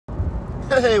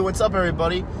Hey, what's up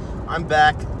everybody? I'm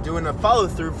back doing a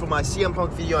follow-through for my CM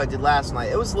Punk video I did last night.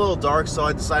 It was a little dark, so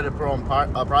I decided to put it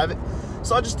on private.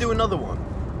 So I'll just do another one.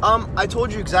 I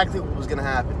told you exactly what was going to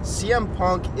happen. CM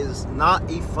Punk is not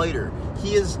a fighter.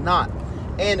 He is not.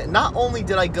 And not only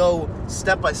did I go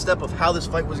step by step of how this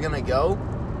fight was going to go,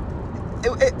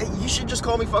 you should just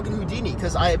call me fucking Houdini,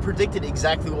 because I predicted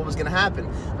exactly what was going to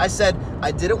happen. I said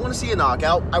I didn't want to see a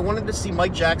knockout. I wanted to see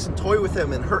Mike Jackson toy with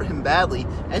him and hurt him badly,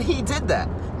 and he did that.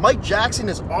 Mike Jackson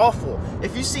is awful.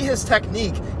 If you see his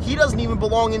technique, he doesn't even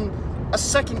belong in a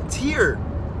second tier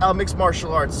mixed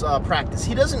martial arts practice.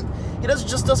 He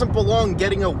just doesn't belong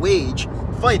getting a wage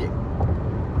fighting.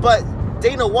 But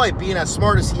Dana White, being as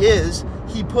smart as he is,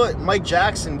 he put Mike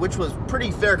Jackson, which was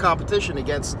pretty fair competition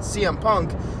against CM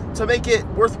Punk, to make it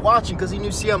worth watching, because he knew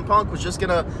CM Punk was just going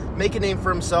to make a name for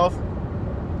himself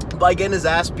by getting his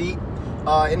ass beat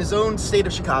in his own state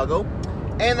of Chicago.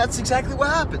 And that's exactly what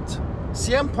happened.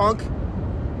 CM Punk,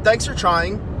 thanks for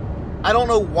trying. I don't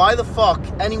know why the fuck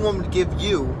anyone would give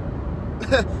you...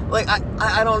 like,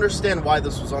 I don't understand why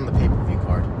this was on the pay-per-view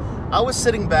card. I was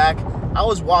sitting back, I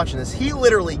was watching this. He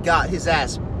literally got his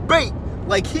ass beat.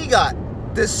 Like, he got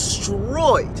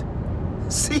destroyed.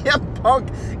 CM Punk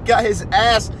got his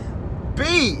ass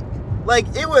beat. Like,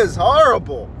 it was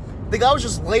horrible. The guy was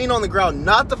just laying on the ground,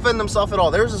 not defending himself at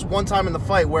all. There was this one time in the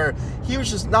fight where he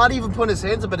was just not even putting his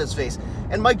hands up in his face,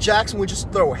 and Mike Jackson would just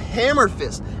throw hammer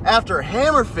fist after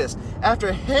hammer fist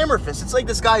after hammer fist. It's like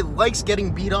this guy likes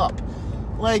getting beat up.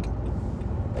 Like,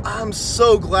 I'm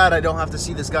so glad I don't have to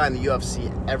see this guy in the UFC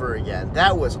ever again.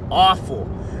 That was awful.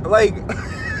 Like,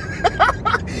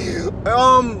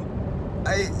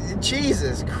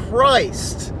 Jesus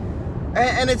Christ.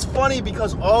 And it's funny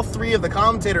because all three of the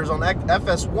commentators on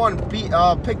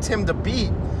FS1 picked him to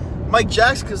beat Mike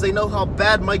Jackson because they know how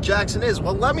bad Mike Jackson is.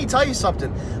 Well, let me tell you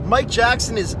something. Mike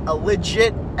Jackson is a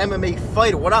legit MMA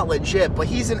fighter. Well, not legit, but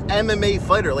he's an MMA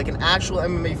fighter, like an actual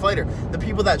MMA fighter. The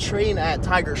people that train at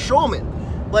Tiger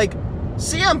Showman. Like,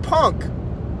 CM Punk,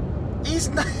 he's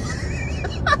not...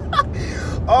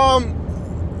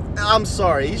 I'm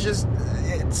sorry, he's just...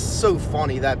 It's so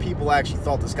funny that people actually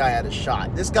thought this guy had a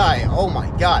shot. This guy, oh my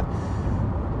God.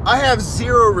 I have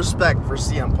zero respect for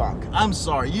CM Punk. I'm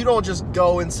sorry. You don't just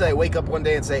go and say, wake up one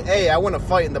day and say, hey, I want to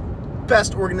fight in the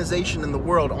best organization in the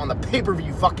world on the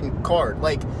pay-per-view fucking card.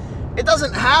 Like, it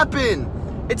doesn't happen.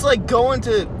 It's like going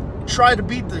to try to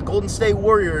beat the Golden State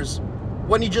Warriors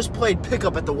when you just played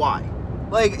pickup at the Y.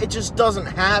 Like, it just doesn't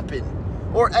happen.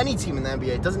 Or any team in the NBA.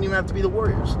 It doesn't even have to be the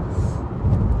Warriors.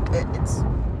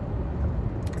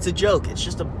 It's a joke. It's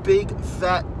just a big,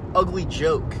 fat, ugly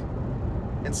joke.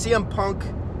 And CM Punk,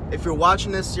 if you're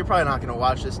watching this, you're probably not going to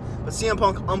watch this, but CM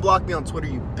Punk, unblock me on Twitter,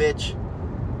 you bitch.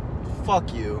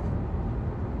 Fuck you.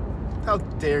 How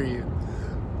dare you.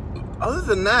 Other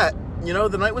than that, you know,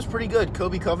 the night was pretty good.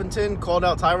 Kobe Covington called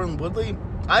out Tyron Woodley.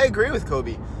 I agree with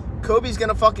Kobe. Kobe's going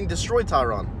to fucking destroy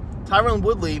Tyron. Tyron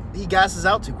Woodley, he gasses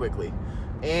out too quickly.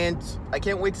 And I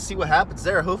can't wait to see what happens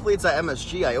there. Hopefully it's at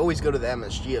MSG. I always go to the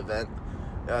MSG event.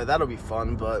 That'll be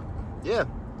fun, but yeah,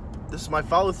 this is my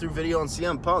follow-through video on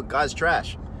CM Punk. Guy's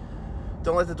trash.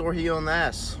 Don't let the door hit you on the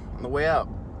ass on the way out.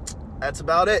 That's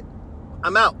about it.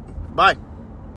 I'm out. Bye.